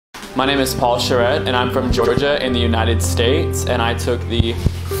My name is Charette, and I'm from Georgia in the United States, and I took the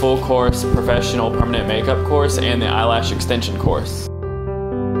full course professional permanent makeup course and the eyelash extension course.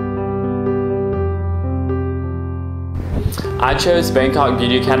 I chose Bangkok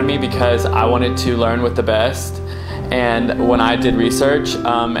Beauty Academy because I wanted to learn with the best, and when I did research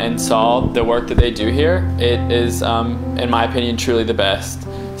and saw the work that they do here, it is, in my opinion, truly the best.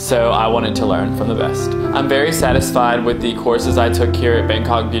 So I wanted to learn from the best. I'm very satisfied with the courses I took here at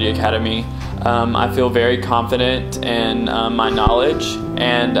Bangkok Beauty Academy. I feel very confident in my knowledge,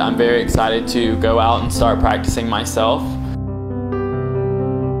 and I'm very excited to go out and start practicing myself.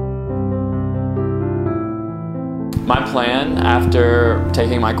 My plan after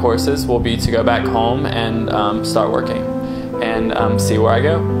taking my courses will be to go back home and start working and see where I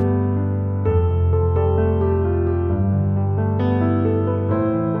go.